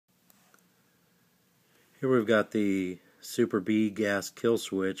Here we've got the Super B gas kill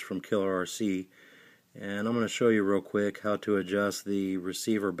switch from Killer RC, and I'm going to show you real quick how to adjust the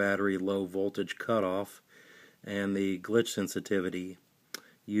receiver battery low voltage cutoff and the glitch sensitivity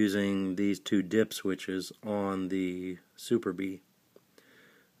using these two dip switches on the Super B.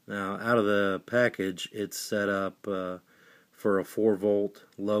 Now, out of the package, it's set up for a 4-volt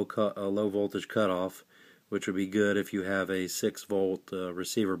low voltage cutoff, which would be good if you have a 6-volt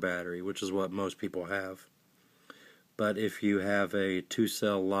receiver battery, which is what most people have. But if you have a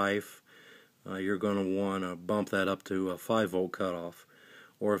 2-cell life, you're going to want to bump that up to a 5-volt cutoff.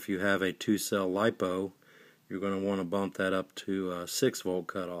 Or if you have a 2-cell LiPo, you're going to want to bump that up to a 6-volt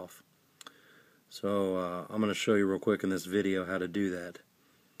cutoff. So I'm going to show you real quick in this video how to do that.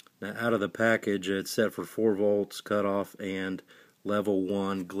 Now, out of the package, it's set for 4 volts cutoff and level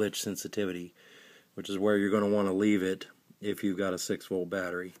 1 glitch sensitivity, which is where you're going to want to leave it if you've got a 6-volt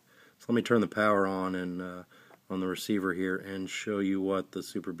battery. So let me turn the power on and on the receiver here and show you what the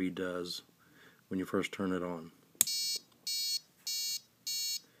Super B does when you first turn it on.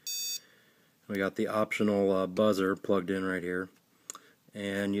 We got the optional buzzer plugged in right here,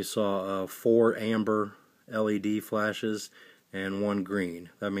 and you saw 4 amber LED flashes and 1 green.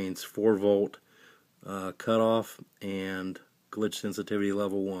 That means 4-volt cutoff and glitch sensitivity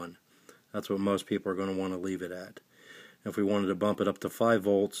level 1. That's what most people are going to want to leave it at. If we wanted to bump it up to 5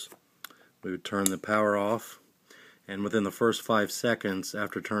 volts, we would turn the power off, and within the first 5 seconds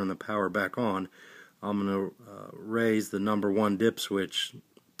after turning the power back on, I'm going to raise the number 1 dip switch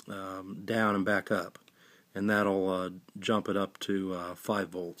down and back up, and that'll jump it up to 5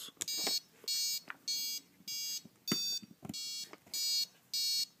 volts.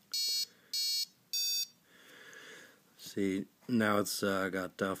 See, now it's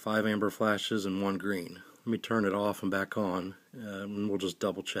got 5 amber flashes and 1 green. Let me turn it off and back on, and we'll just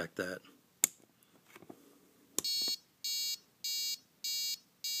double check that.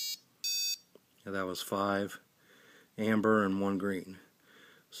 That was 5 amber and 1 green.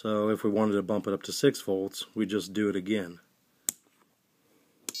 So if we wanted to bump it up to 6 volts, we just do it again.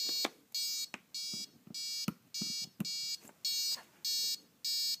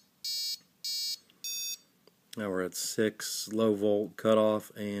 Now we're at 6 low volt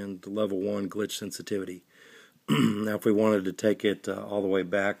cutoff and level 1 glitch sensitivity. Now if we wanted to take it all the way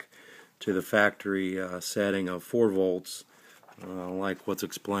back to the factory setting of 4 volts, like what's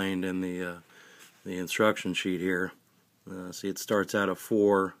explained in the instruction sheet here. See, it starts out at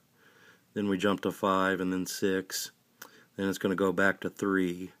 4, then we jump to 5, and then 6. Then it's going to go back to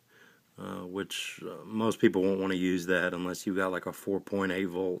 3, which most people won't want to use that unless you've got like a 4.8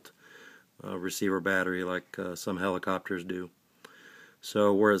 volt receiver battery like some helicopters do.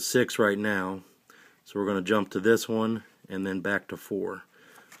 So we're at 6 right now, so we're going to jump to this one and then back to 4.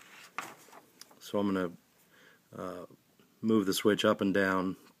 So I'm going to move the switch up and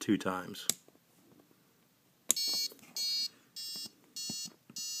down 2 times.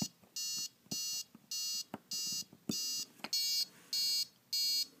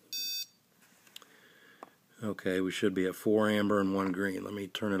 Okay, we should be at 4 amber and 1 green. Let me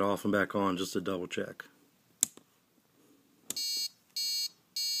turn it off and back on just to double check.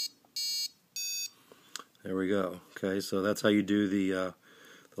 There we go. Okay, so that's how you do the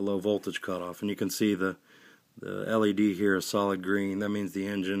low voltage cutoff. And you can see the LED here is solid green. That means the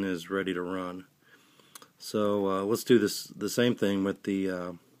engine is ready to run. So let's do the same thing with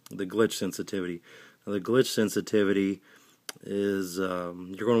the glitch sensitivity. Now, the glitch sensitivity is you're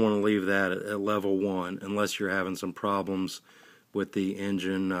going to want to leave that at level 1 unless you're having some problems with the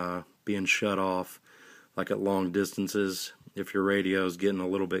engine being shut off, like at long distances. If your radio is getting a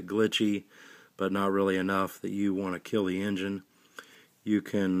little bit glitchy but not really enough that you want to kill the engine, you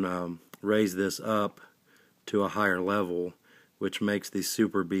can raise this up to a higher level, which makes the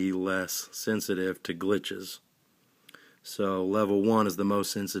Super B less sensitive to glitches. So level 1 is the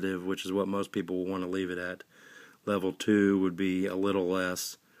most sensitive, which is what most people will want to leave it at. Level 2 would be a little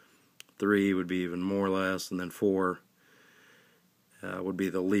less, 3 would be even more less, and then 4 would be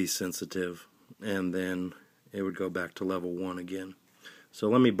the least sensitive, and then it would go back to level 1 again. So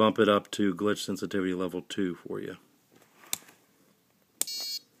let me bump it up to glitch sensitivity level 2 for you.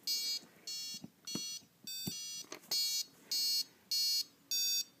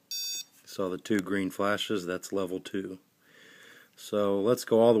 Saw the 2 green flashes, that's level 2. So let's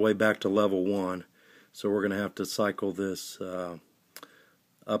go all the way back to level 1. So we're going to have to cycle this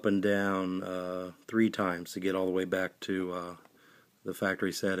up and down 3 times to get all the way back to the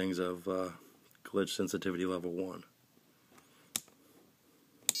factory settings of glitch sensitivity level 1.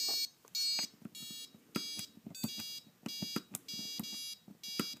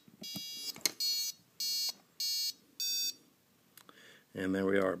 And there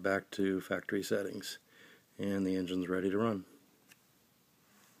we are, back to factory settings, and the engine's ready to run.